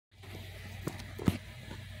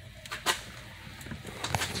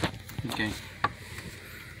Okay.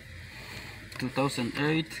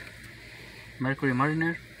 2008 Mercury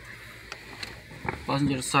Mariner.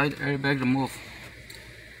 Passenger side airbag remove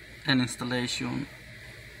and installation.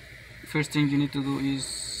 First thing you need to do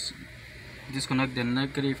is disconnect the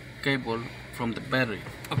negative cable from the battery.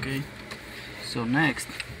 Okay. So next,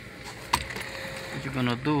 what you're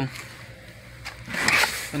gonna do,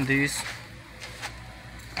 open this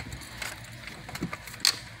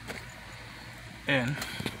and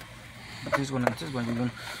this one and this one, you're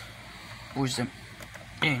gonna push them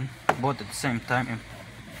in both at the same time and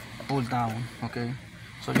pull down. Okay,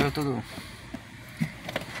 so you have to do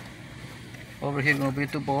over here gonna be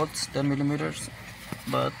 2 bolts 10 millimeters,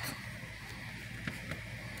 but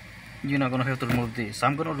you're not gonna have to remove this.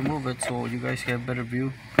 I'm gonna remove it so you guys have better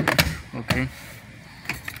view. Okay,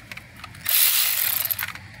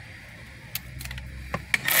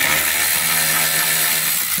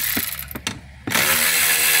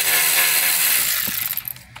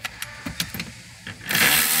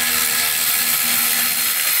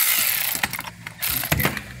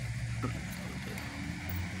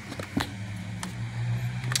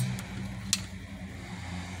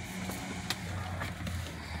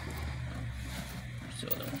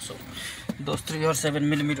 so those 3 are 7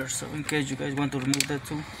 millimeters, so in case you guys want to remove that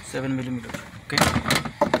too, 7 millimeters. Okay,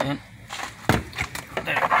 and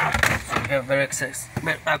there, so you have better access.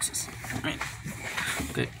 Right.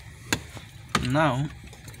 Okay, now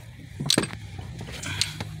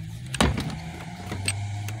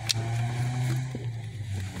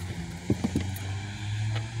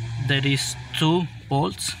there is 2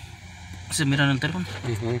 bolts. ¿Se miran el teléfono?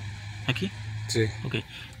 Aquí. Sí. Okay,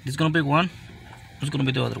 this is gonna be one. It's gonna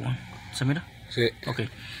be the other one. ¿Se mira? Sí. Okay,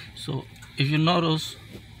 so if you notice,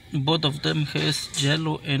 both of them has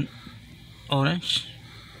yellow and orange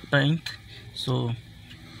paint, so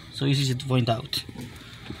easy to find out.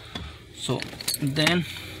 So then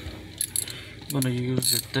I'm gonna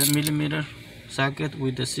use the 10 millimeter socket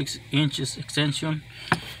with the 6 inches extension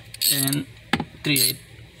and 3/8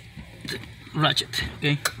 ratchet.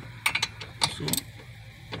 Okay, so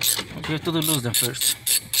you have to lose them first.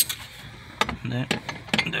 Then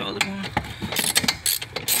the other one,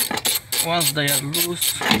 once they are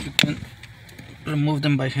loose, you can remove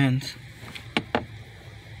them by hand.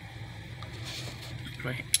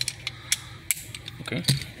 Right. Okay,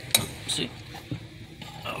 see,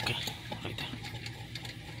 okay, right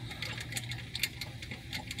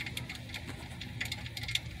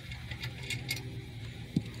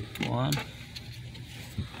there. One,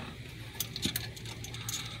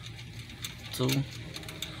 2.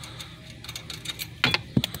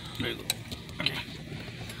 Very good. Okay.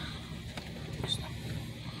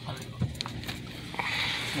 Okay.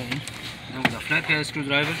 Now with a flathead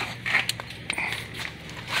screwdriver,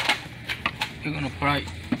 you're gonna pry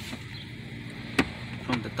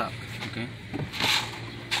from the top. Okay.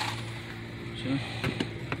 See,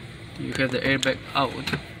 you have the airbag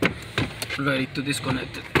out, ready to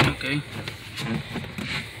disconnect it. Okay.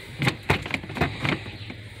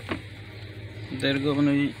 There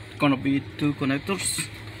gonna be 2 connectors.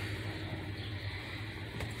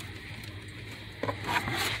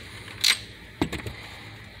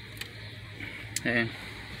 And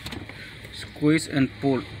squeeze and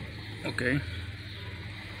pull. Okay,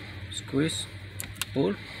 squeeze,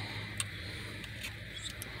 pull,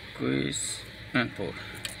 squeeze and pull.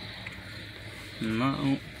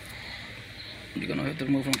 Now you're gonna have to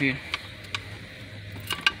remove from here.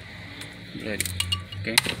 Ready.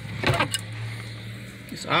 Okay,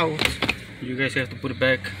 it's out. You guys have to put it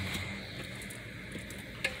back.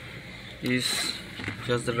 It's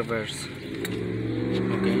just the reverse.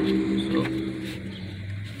 Okay, so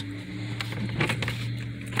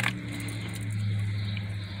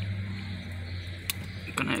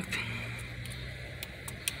connect.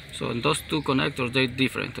 So those 2 connectors, they're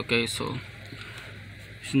different. Okay, so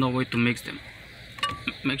there's no way to mix them.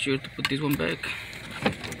 Make sure to put this one back.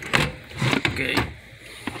 Okay,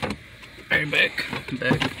 airbag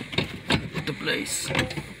back to place.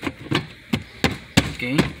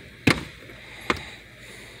 Okay,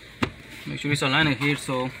 make sure it's aligned here,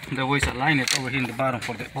 so the way it's aligned over here in the bottom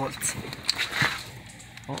for the bolts.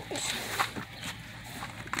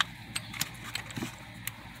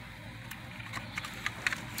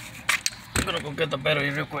 I'm gonna go get the battery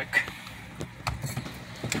real quick.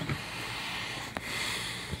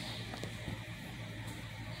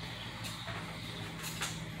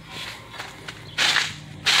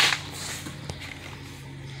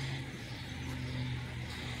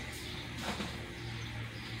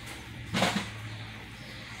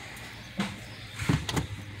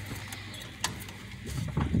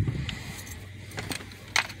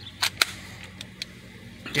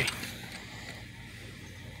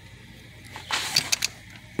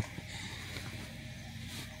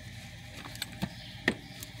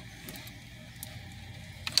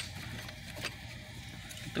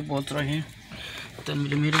 the bolt right here, 10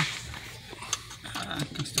 millimeter. I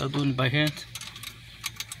can start doing it by hand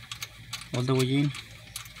all the way in.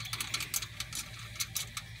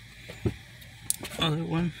 Other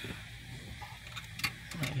one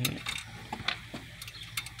right here.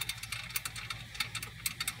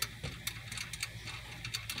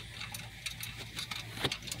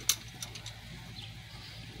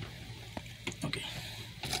 Okay.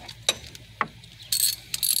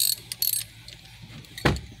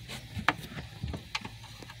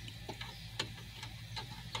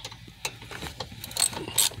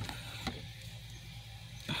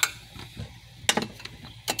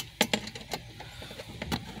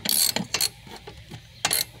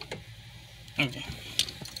 Okay.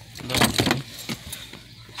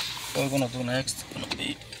 What we're gonna do next is gonna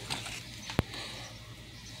be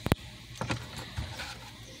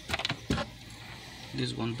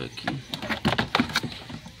this one back in.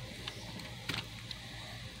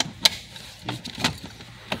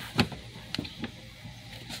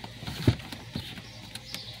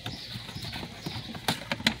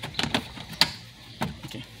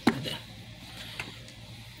 Okay, right there.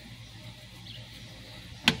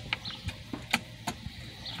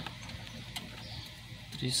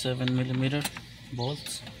 7 millimeter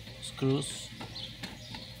bolts, screws.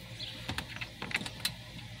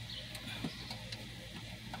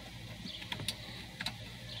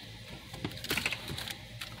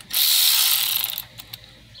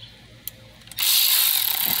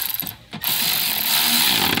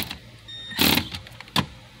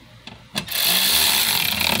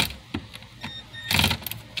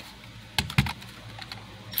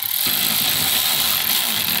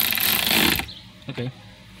 Okay,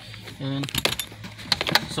 and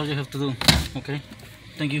that's all you have to do. Okay,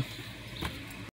 thank you.